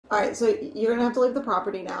All right, so you're going to have to leave the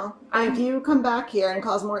property now. If you come back here and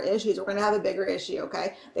cause more issues, we're going to have a bigger issue,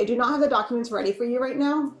 okay? They do not have the documents ready for you right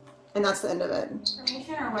now, and that's the end of it.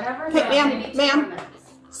 Information or whatever. Okay, ma'am,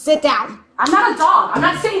 sit down. I'm not a dog. I'm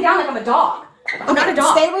not sitting down like I'm a dog. I'm not a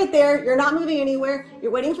dog. Stay right there. You're not moving anywhere.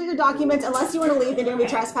 You're waiting for your documents. Unless you want to leave, then you're going to be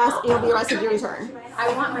trespassed, and you'll be arrested if you return.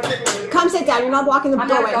 I want my paperwork. Come sit down. You're not blocking the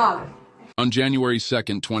doorway. I'm not a dog. On January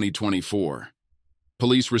 2nd, 2024,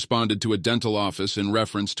 police responded to a dental office in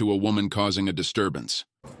reference to a woman causing a disturbance.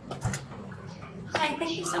 Hi,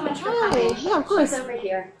 thank you so much for coming. Yeah, of course. She's over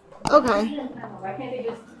here. Okay. Why can't they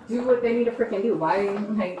just do what they need to freaking do? Why?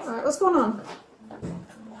 Like... All right, what's going on?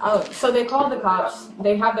 Oh, so they called the cops.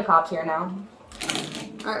 They have the cops here now.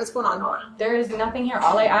 All right, what's going on? There is nothing here.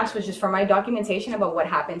 All I asked was just for my documentation about what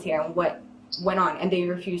happened here and what went on, and they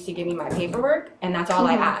refused to give me my paperwork, and that's all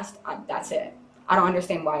I asked. That's it. I don't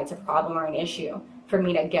understand why it's a problem or an issue for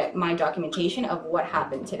me to get my documentation of what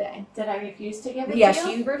happened today. Did I refuse to give it to you? Yes,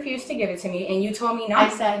 you refused to give it to me, and you told me no. I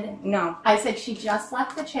said no. I said she just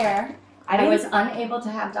left the chair. I was unable to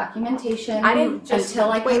have documentation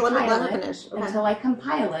until I compile it. Okay. Until I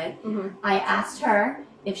compile it, I asked her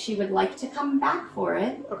if she would like to come back for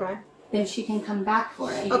it. Okay. Then she can come back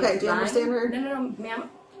for it. Okay. Do you understand her? No, ma'am.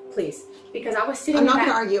 Please, because I was sitting. I'm not going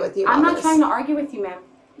to argue with you. I'm not trying to argue with you, ma'am.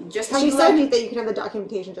 Just how she you said that you could have the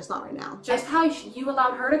documentation, just not right now. Just how you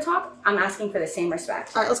allowed her to talk, I'm asking for the same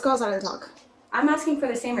respect. All right, let's go outside and talk. I'm asking for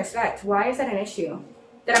the same respect. Why is that an issue?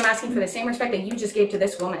 That I'm asking for the same respect that you just gave to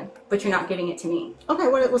this woman, but you're not giving it to me. Okay,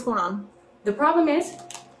 what's going on? The problem is,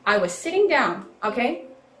 I was sitting down, okay,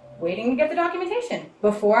 waiting to get the documentation.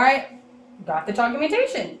 Before I got the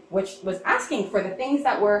documentation, which was asking for the things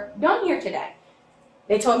that were done here today.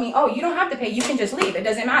 They told me, oh, you don't have to pay, you can just leave, it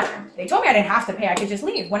doesn't matter. They told me I didn't have to pay, I could just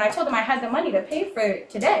leave. When I told them I had the money to pay for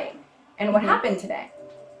today, and what happened today.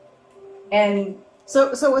 And so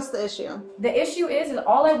what's the issue? The issue is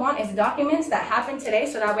all I want is documents that happened today,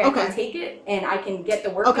 so that way I can take it and I can get the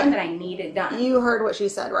work done that I needed done. You heard what she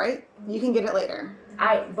said, right? You can get it later.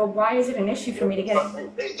 But why is it an issue for me to get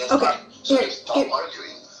it? Okay.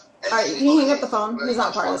 All right, can you hang up the phone? He's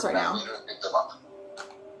not part of this right now.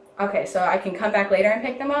 Okay, so I can come back later and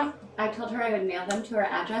pick them up? I told her I would mail them to her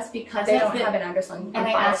address because they don't have an address on. And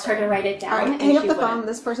I asked her to write it down. All right, hang up the phone.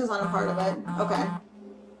 This person's not a part of it. Okay.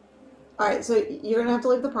 All right, so you're going to have to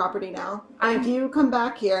leave the property now. If you come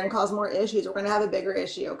back here and cause more issues, we're going to have a bigger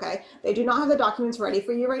issue, okay? They do not have the documents ready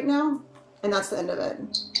for you right now, and that's the end of it.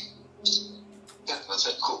 Yeah, that's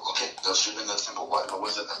it. Cool. Okay. That should have been that simple. Why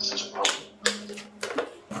was it that such a problem?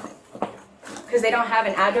 Because they don't have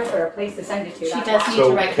an address or a place to send it to. She does need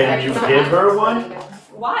to write. Can you give her one?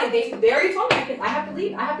 Why? They already told me I have to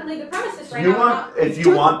leave. I have to leave the premises right now. If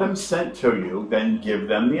you want them sent to you, then give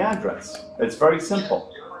them the address. It's very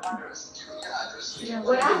simple.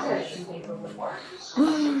 What address?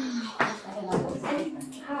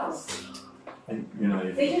 How? And,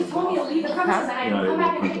 they just told me to leave the premises and I can come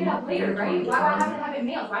back and pick it up later, right? Why do I have to have it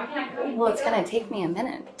mailed? Why can't I come? Well, it's going to take me a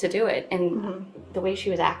minute to do it. And the way she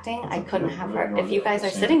was acting, I couldn't have her. If you guys are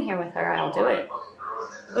sitting here with her, I'll do it.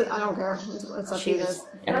 I don't care. It's up to you guys.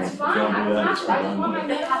 That's fine. I just want my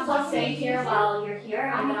mail to stay here while you're here.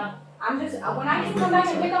 I'm just, when I can come back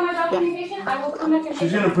and pick up my documentation, I will come back and pick it up.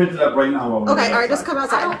 She's going to print it up right now. Okay, all right, just come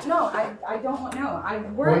outside. I don't know. I don't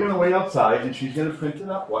know. We're going to wait outside, and she's going to print it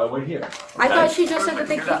up while we're here. I thought she just said that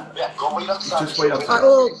they can't. Yeah, go wait outside. Just wait outside.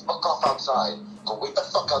 Fuck off outside. Go wait the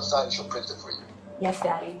fuck outside and she'll print it for you. Yes,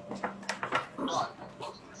 Daddy.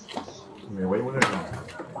 Wait when it's done.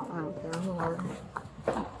 I don't care.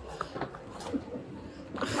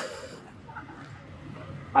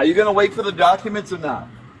 Are you going to wait for the documents or not?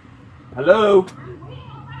 Hello?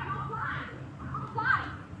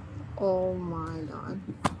 Oh my God.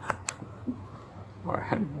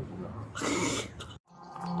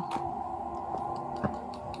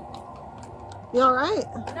 You all right?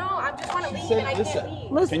 No, I just want to leave and I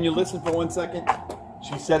can't leave. Can you listen for 1 second?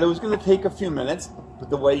 She said it was going to take a few minutes, but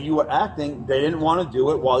the way you were acting, they didn't want to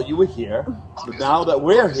do it while you were here. But now that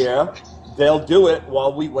we're here, they'll do it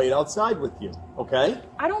while we wait outside with you, okay?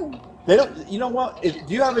 They don't, you know what? Do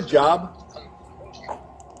you have a job?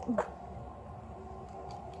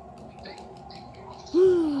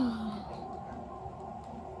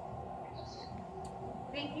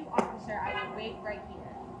 Thank you, officer. I will wait right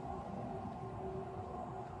here.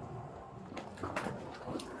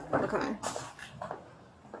 Okay.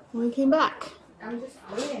 We came back. I'm just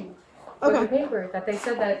waiting for the paper that they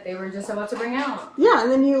said that they were just about to bring out. Yeah,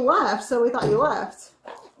 and then you left, so we thought you left.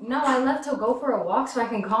 No, I left to go for a walk so I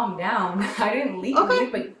can calm down. I didn't leave,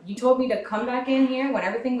 but you told me to come back in here when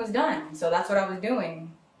everything was done. So that's what I was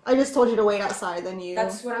doing. I just told you to wait outside, then you...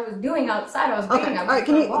 That's what I was doing outside. I was waiting. Okay, all right,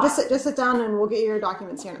 can you just sit down and we'll get your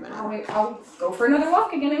documents here in a minute. I'll go for another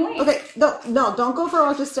walk again and wait. Okay, no, don't go for a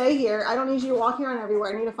walk, just stay here. I don't need you walking around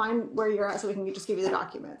everywhere. I need to find where you're at so we can just give you the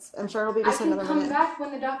documents. I'm sure it'll be just another minute. I can come back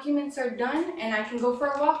when the documents are done and I can go for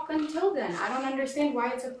a walk until then. I don't understand why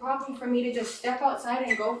it's a problem for me to just step outside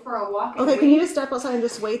and go for a walk and Okay, can you just step outside and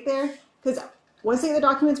just wait there? Because once they get the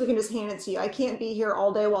documents, we can just hand it to you. I can't be here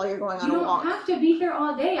all day while you're going on a walk. You don't have to be here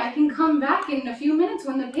all day. I can come back in a few minutes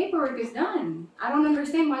when the paperwork is done. I don't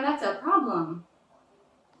understand why that's a problem.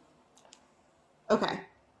 Okay.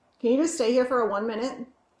 Can you just stay here for 1 minute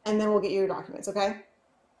and then we'll get you your documents, okay?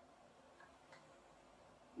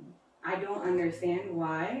 I don't understand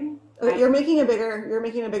why. Okay, you're making a bigger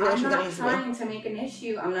issue than it needs to be. I'm not trying to make an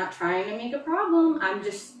issue. I'm not trying to make a problem. I'm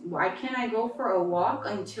just, why can't I go for a walk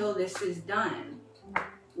until this is done?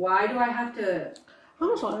 Why do I have to... How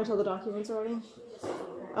much longer till the documents are ready?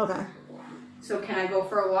 Okay. So can I go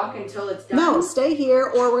for a walk until it's done? No, stay here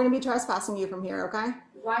or we're going to be trespassing you from here, okay?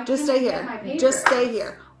 Why just stay here. Just stay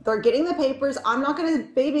here. They're getting the papers. I'm not going to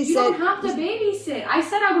babysit. You don't have to babysit. I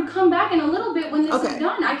said I would come back in a little bit when this is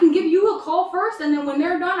done. I can give you a call first, and then when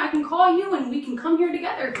they're done, I can call you, and we can come here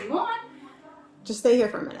together if you want. Just stay here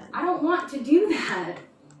for a minute. I don't want to do that.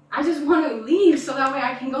 I just want to leave so that way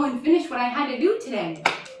I can go and finish what I had to do today.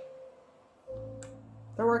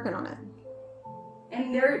 They're working on it.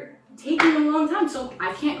 And they're taking a long time, so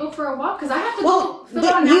I can't go for a walk because I have to go fill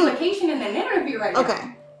out an application and an interview right now.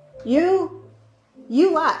 Okay.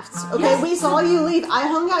 You left. Okay, yes. We saw you leave. I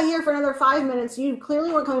hung out here for another 5 minutes. You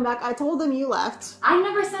clearly weren't coming back. I told them you left. I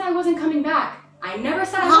never said I wasn't coming back. I never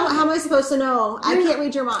said How am I supposed to know? I can't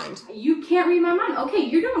read your mind. You can't read my mind. Okay,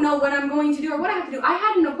 you don't know what I'm going to do or what I have to do. I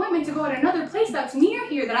had an appointment to go at another place that's near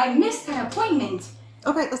here that I missed an appointment.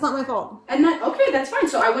 Okay, that's not my fault. And that, okay, that's fine.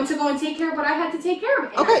 So I went to go and take care of what I had to take care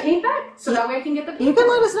of. And I came back. So that way I can get the paperwork. You can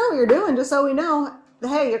let us know what you're doing just so we know,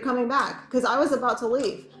 hey, you're coming back. Because I was about to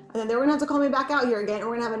leave. And then they were going to have to call me back out here again, and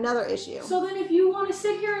we're going to have another issue. So then if you want to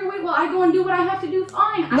sit here and wait while I go and do what I have to do,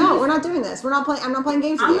 fine. We're not doing this. I'm not playing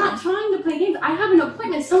games with you. I'm not trying to play games. I have an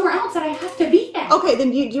appointment somewhere else that I have to be at. Okay,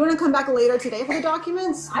 then do you want to come back later today for the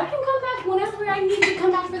documents? I can come back whenever I need to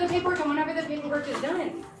come back for the paperwork and whenever the paperwork is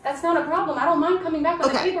done. That's not a problem. I don't mind coming back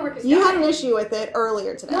when the paperwork is done. You had an issue with it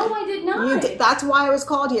earlier today. No, I did not. That's why I was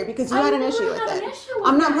called here, because you had an issue with it.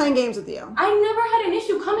 I'm not playing games with you. I never had an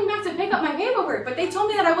issue coming back to pick up my paperwork, but they told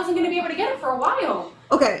me that I wasn't going to be able to get it for a while.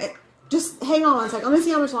 Okay, just hang on 1 second. Let me see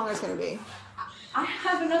how much longer it's going to be. I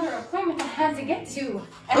have another appointment that I had to get to.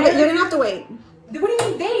 Okay, you're going to have to wait. What do you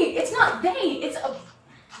mean they? It's not they. It's a...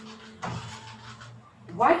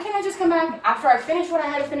 Why can't I just come back after I finish what I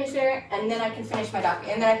had to finish there, and then I can finish my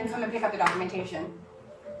and then I can come and pick up the documentation,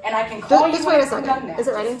 and I can call you when I'm done there. Is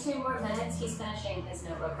it ready? Just 2 more minutes. He's finishing his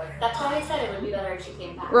note real quick. That's why I said it would be better if she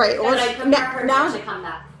came back. Right. Well, I prefer her not to come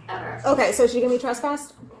back ever. Okay, so is she gonna be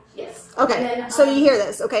trespassed? Yes. Okay. Then, so you hear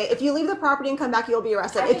this? Okay. If you leave the property and come back, you'll be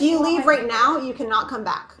arrested. If you leave right now, you cannot come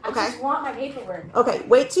back. Okay. I just want my paperwork. Okay.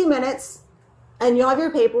 Wait 2 minutes. And you'll have your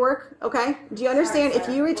paperwork, okay? Do you understand? If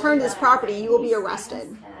you return this property, you will be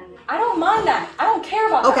arrested. I don't mind that. I don't care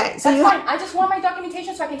about that. Okay, so that's fine. I just want my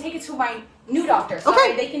documentation so I can take it to my new doctor. So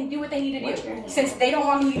that they can do what they need to do. Since they don't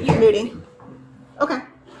want me here. Moody. Okay.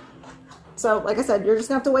 So, like I said, you're just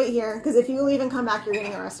going to have to wait here. Because if you leave and come back, you're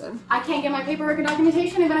getting arrested. I can't get my paperwork and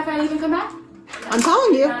documentation even if I leave and come back? I'm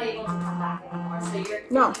telling you. You're not able to come back anymore. So you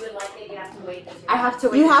would likely you have to wait. I have to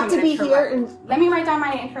wait. You have to be here. And let me write down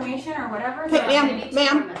my information or whatever. Okay,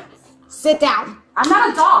 ma'am. Sit down. I'm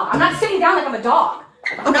not a dog. I'm not sitting down like I'm a dog.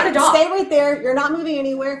 I'm not a dog. Stay right there. You're not moving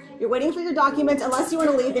anywhere. You're waiting for your documents. Unless you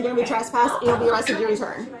want to leave, then you're going to be trespassed and you'll be arrested your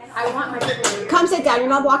return. I want my paperwork. Come sit down. You're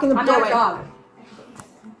not blocking the doorway. I'm not a dog.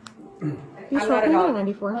 I'm not a dog.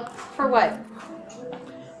 94. For what?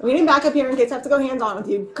 I'm getting back up here in case I have to go hands-on with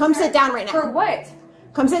you. Come sit down right now. For what?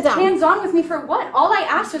 Come sit down. Hands-on with me for what? All I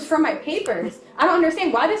asked was for my papers. I don't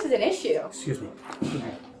understand why this is an issue. Excuse me.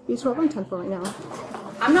 You 12 on 10 for right now.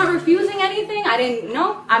 I'm not refusing anything. I didn't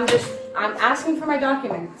know. I'm asking for my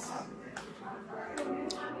documents.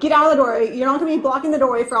 Get out of the doorway. You're not going to be blocking the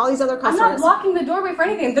doorway for all these other customers. I'm not blocking the doorway for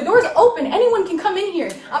anything. The door's open. Anyone can come in here.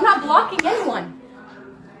 I'm not blocking anyone.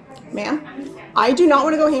 Ma'am, I do not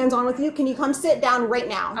want to go hands-on with you. Can you come sit down right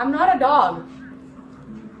now? I'm not a dog.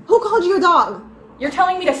 Who called you a dog? You're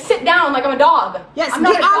telling me to sit down like I'm a dog. Yes,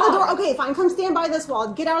 get out of the door. Okay, fine. Come stand by this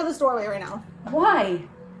wall. Get out of this doorway right now. Why?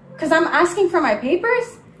 Because I'm asking for my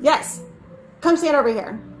papers? Yes. Come stand over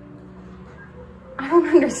here. I don't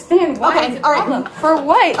understand why. Okay, all right. For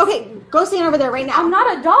what? Okay, go stand over there right now. I'm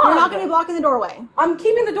not a dog. You're not going to be blocking the doorway. I'm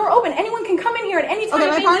keeping the door open. Anyone can come in here at any time. Okay,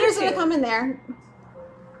 my partner's going to come in there.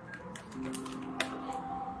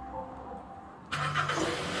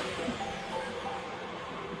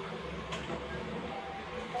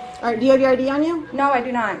 All right, do you have your ID on you? No, I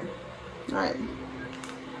do not. All right.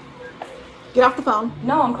 Get off the phone.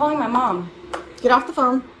 No, I'm calling my mom. Get off the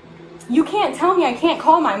phone. You can't tell me I can't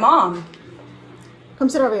call my mom. Come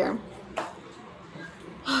sit over here.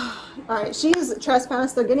 All right, she's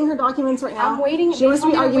trespassed. They're getting her documents right now. I'm waiting. She wants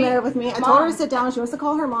to be argumentative with me. I Mom. told her to sit down. She wants to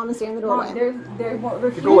call her mom and stay in the doorway. Mom, they're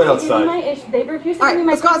refusing Go wait to give me outside. my issue. They refuse to All give me right,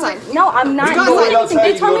 my let's go paperwork. outside. No, I'm not Let's go doing outside. anything.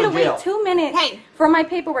 They You told go me to to wait jail. 2 minutes Hey. for my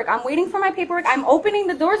paperwork. I'm waiting for my paperwork. I'm opening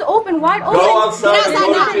the doors open, wide open. Go outside and go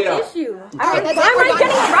to There's jail. an issue. All right, Why that's am it. I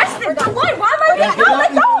getting arrested? For what? Why am I being Get up held?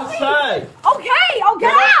 and go outside. Okay, I'll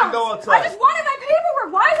get Get up out. and go outside. I just wanted my paperwork.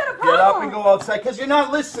 Why is it a problem? Get up and go outside because you're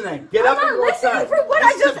not listening. Get I'm up and not go listening outside. for what this I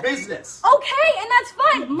is just- a business. Okay, and that's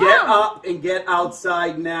fine. Mom. Get up and get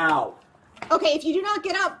outside now. Okay, if you do not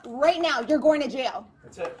get up right now, you're going to jail.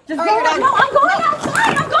 That's it. Just All go. right, you're done. No, I'm going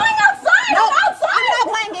outside. I'm going outside. No, I'm outside. I'm not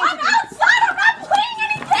playing games I'm with you. outside. I'm not playing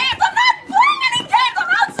any games. I'm not playing any games.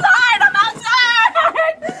 I'm outside. I'm outside.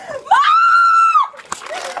 Mom!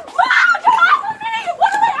 Mom, get off of me!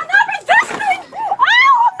 What am I? I'm not resisting. Oh,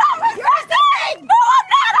 I'm not resisting. No, I'm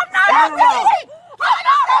not. I'm not Turn around. resisting. I'm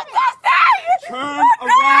not resisting. Turn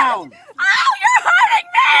around. Oh, you're hurting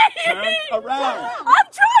me. Turn around. I'm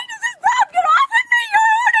trying to stop. Get off of me. You're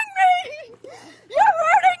hurting me. You're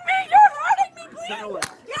hurting me. You're hurting me. Please. Turn away.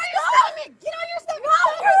 Get on your stomach. Get on your stomach. Mom,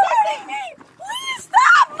 you're resisting me. Please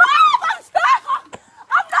stop. Mom, I'm stop.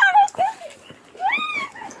 I'm not resisting.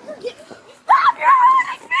 Stop. You're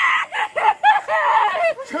hurting me.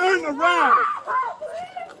 Turn around.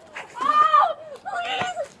 Oh,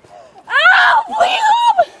 please. Oh,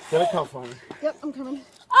 please. Get a cuff on her. Yep, I'm coming.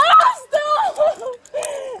 Oh, stop.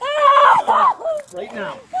 Oh. Right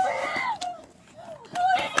now.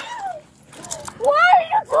 Why are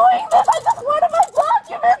you doing this? I just wanted my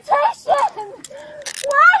documentation.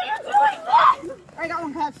 Why are you doing this? I got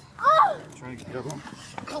one cuff. Oh. Trying to get her home.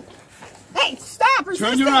 Hey, stop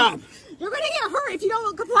resisting. Turn around. You're going to get hurt if you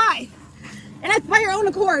don't comply. And that's by your own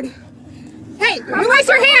accord. Hey, release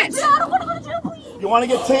your hands. I don't want to go to jail, please. You want to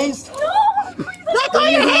get tased? No, please. Let go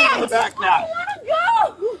of your In the hands. back now. I want to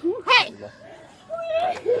go. Hey,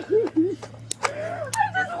 Please. I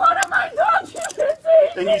just wanted my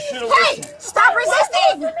documentation. Then you should have hey, listened. stop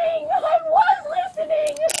resisting. I was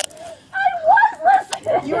listening. I was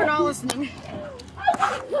listening. You are not listening. I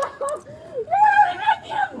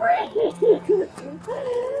can't breathe.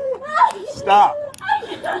 Stop.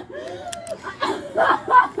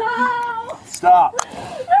 Stop.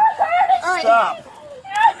 All right. Stop.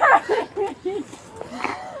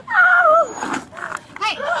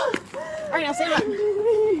 Hey. All right, now stand up.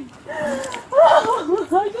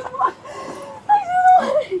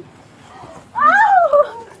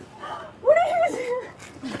 What are you doing?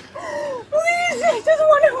 Please, I just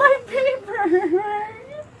wanted my paper.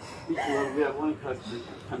 We have one customer.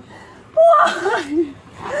 Why?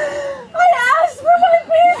 I asked for my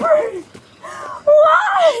paper.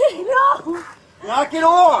 Why? No. Knock it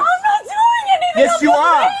off. I'm not doing anything. Yes, I'm you just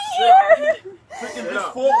are. laying here. Freaking there's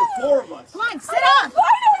four of us. Come on, sit I'm not up.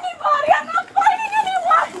 fighting anybody. I'm not fighting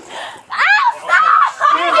anyone. Ow, stop!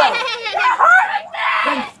 Stand up. You're hurting me.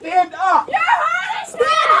 Then stand up. You're hurting me.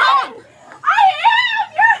 I am.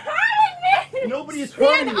 You're hurting me. Nobody is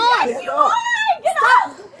hurting you. up. Stand You up. are. Get up.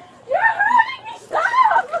 You're hurting me. Stop.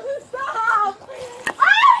 Stop.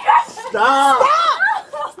 Oh, you're Stop.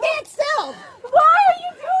 Stop. Stand still. Why are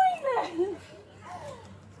you doing this?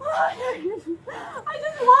 Why are you? I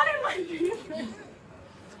just wanted my paper.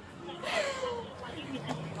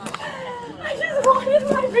 I just wanted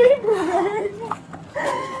my paper.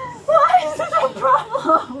 Why is this a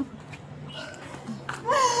problem?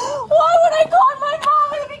 Why would I call my mom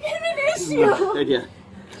and begin an issue? Idea.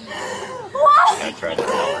 Why?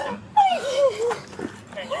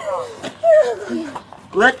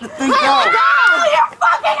 Let the thing go. Oh, you're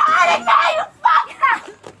fucking hurting me! You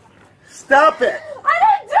fucking! Stop it. I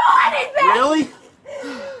didn't do anything! Really?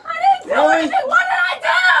 I didn't do Really? anything! What did I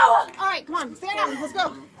do? All right, come on, stand up. Let's go.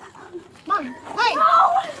 Come on. Hey.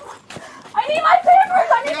 No! I need my papers!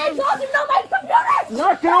 I need my documents on my computer!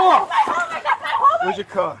 Knock it off. That's my homework! That's my homework! Where's your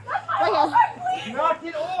car? That's my Right here. homework, please! Knock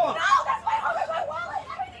it off. No, that's my homework, my wallet,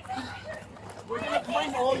 everything! We're gonna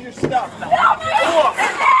bring all your stuff now. No, Knock my it off.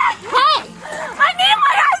 Hey! I need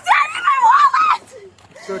my ID! I need my wallet!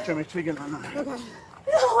 Search him. It's figuring out. No,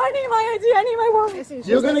 I need my ID! I need my wallet!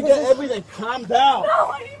 You're gonna get everything. Calm down.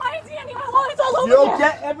 No, I need my ID! I need my wallet! It's all over You'll there!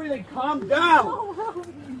 get everything. Calm down. No.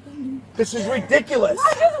 This is ridiculous.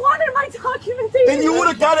 I just wanted my documentation! Then you would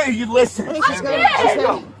have got it if you listened. Just go. did. Just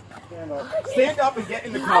go. Stand up and get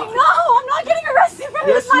in the I car. know! I'm not getting arrested for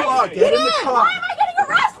Yes, this! you are. Get in the car. Why am I getting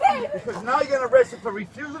arrested? Because now you're gonna arrest him for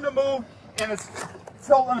refusing to move and it's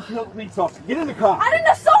assault on a police officer. Get in the car. I didn't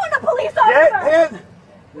assault a police officer. Get in.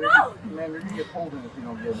 No. Man, you're gonna get pulled in if you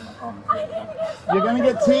don't give them a comment. You're gonna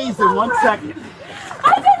get teased in 1 second.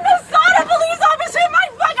 I didn't assault a police officer in my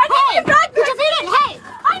back. I need my backpack. Put your feet in. Hey.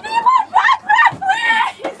 I need my backpack,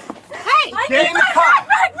 please. Hey. Get in the car.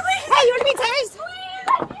 Backpack, please. Hey, you want to be tased?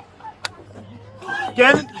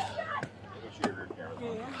 Get it.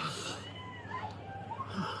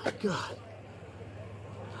 God.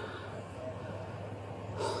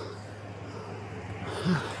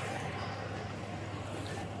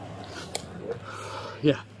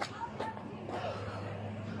 Yeah.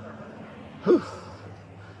 Whew.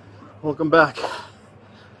 Welcome back.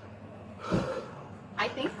 I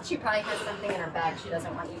think she probably has something in her bag she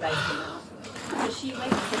doesn't want you guys to know. Does she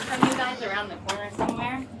like hid from you guys around the corner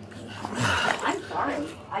somewhere? I'm sorry.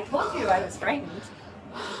 I told you I was frightened.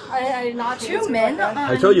 I not Two men on,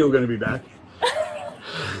 I told you we were going to be back.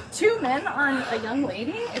 2 men on a young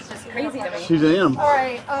lady? It's just crazy to me. She's an animal. All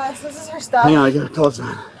right, so this is her stuff. Hang on, I got to close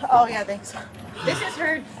on. Oh yeah, thanks. This is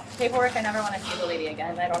her paperwork. I never want to see the lady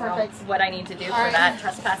again. I don't Perfect. know what I need to do for right. that,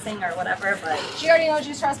 trespassing or whatever, but... She already knows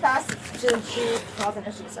she's trespassed. She caused an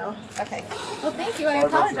issue, so. Okay. Well, thank you. I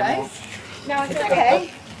apologize. No, it's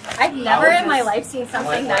okay. I've never in my life seen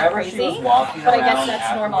something that crazy, but I guess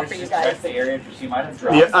that's normal for you guys.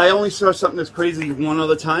 Yeah, I only saw something that's crazy one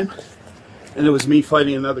other time, and it was me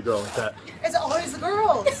fighting another girl like that. It's always the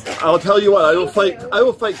girls. I'll tell you what, I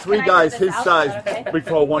will fight 3 guys his size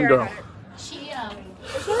before one girl. She,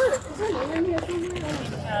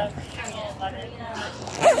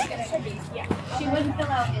 she wouldn't fill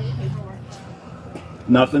out any paperwork.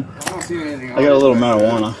 Nothing? I don't see anything. I got a little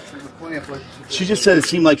marijuana. There's plenty of places. She just said it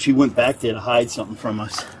seemed like she went back there to hide something from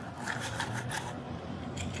us.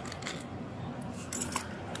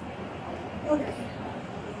 Okay.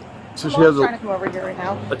 So I'm she has trying to come over here right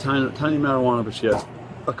now. a tiny marijuana, but she has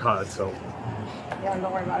a card, so. Yeah,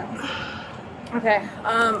 don't worry about it. Okay.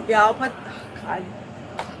 Yeah, I'll put. God.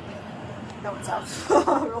 That one's out.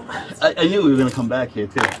 Real fast. I knew we were going to come back here,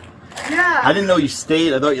 too. Yeah. I didn't know you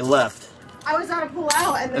stayed. I thought you left. I was gonna pull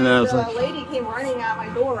out, and then And then I was the like- lady came running at my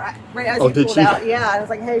door right as Oh, you did pulled she? out. Yeah, I was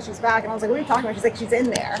like, "Hey, she's back," and I was like, "What are you talking about?" She's like, "She's in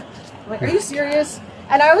there." I'm like, "Are you serious?"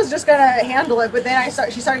 And I was just gonna handle it, but then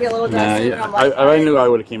she started getting a little Nah, aggressive. yeah, and I'm like, I knew I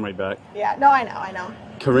would have came right back. Yeah, no, I know.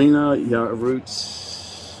 Karina, yeah,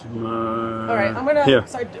 Roots. All right, I'm gonna here.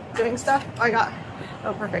 start doing stuff.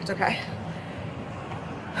 Oh, perfect. Okay.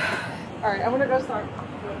 All right, I'm gonna go start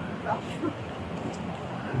doing stuff.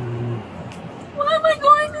 What am I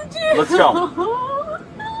going to do? Let's go.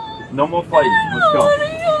 No more fighting. Let's go.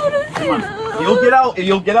 Come on.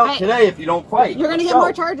 You'll get out today if you don't fight. You're gonna Let's get go.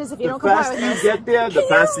 more charges if you don't comply with The this. faster you get there, the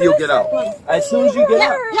faster you'll get out. As soon as you get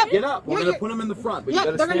out, Yep. get up. We're Yeah, gonna put them in the front, but you Yep,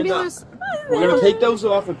 gotta they're gonna stand be up. loose. We're gonna take those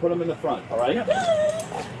off and put them in the front. All right?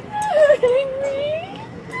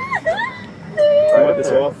 Wipe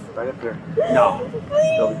this off. Right up there. No,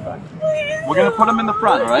 they'll be fine. We're gonna put them in the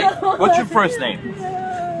front. All right? What's your first name?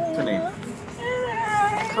 What's your name?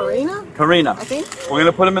 Karina? Karina. I think. We're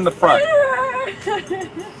gonna put them in the front.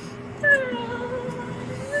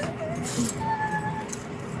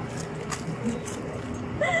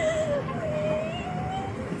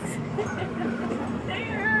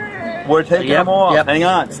 We're taking them off. Yep. Hang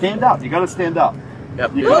on. Stand up. You gotta stand up.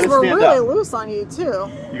 Yep. You Those gotta were stand really up. loose on you too.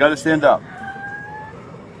 You gotta stand up.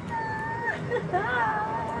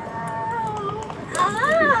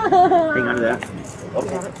 Hang on to that.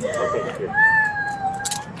 Okay.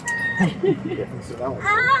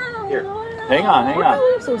 Here. Hang on.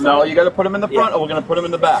 No, you gotta put them in the front, or we're gonna put them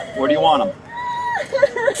in the back. Where do you want them?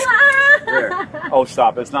 There. Oh,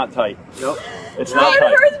 stop. It's not tight. Nope. It's not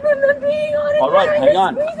tight. from the being on it. All right, hang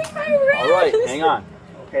on. Squeezing my wrist. All right, hang on.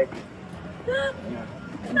 Okay.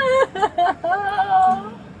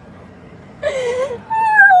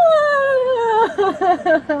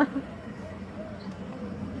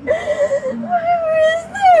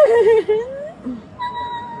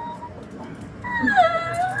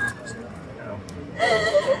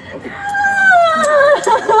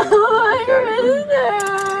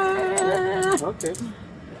 Okay.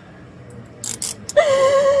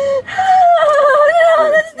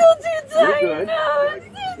 You're good.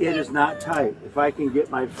 It is not tight. If I can get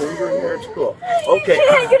my finger in there, it's cool. Okay.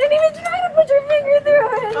 You didn't even try to put your finger through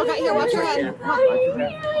it. Okay, here, watch your head.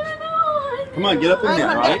 Come on, get up in there,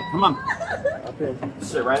 all right? Come on. Okay.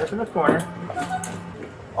 Sit right up in the corner.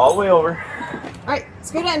 All the way over. Alright,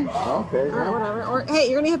 scoot in. Okay. Or whatever. Or hey,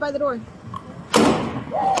 you're gonna hit by the door.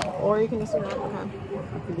 Or you can just do that.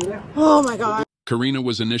 Okay. Oh my god. Karina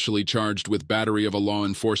was initially charged with battery of a law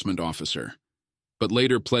enforcement officer, but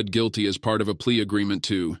later pled guilty as part of a plea agreement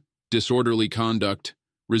to disorderly conduct,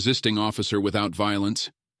 resisting officer without violence,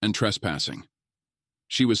 and trespassing.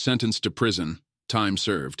 She was sentenced to prison, time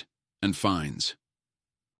served, and fines.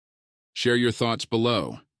 Share your thoughts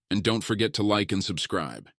below, and don't forget to like and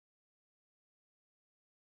subscribe.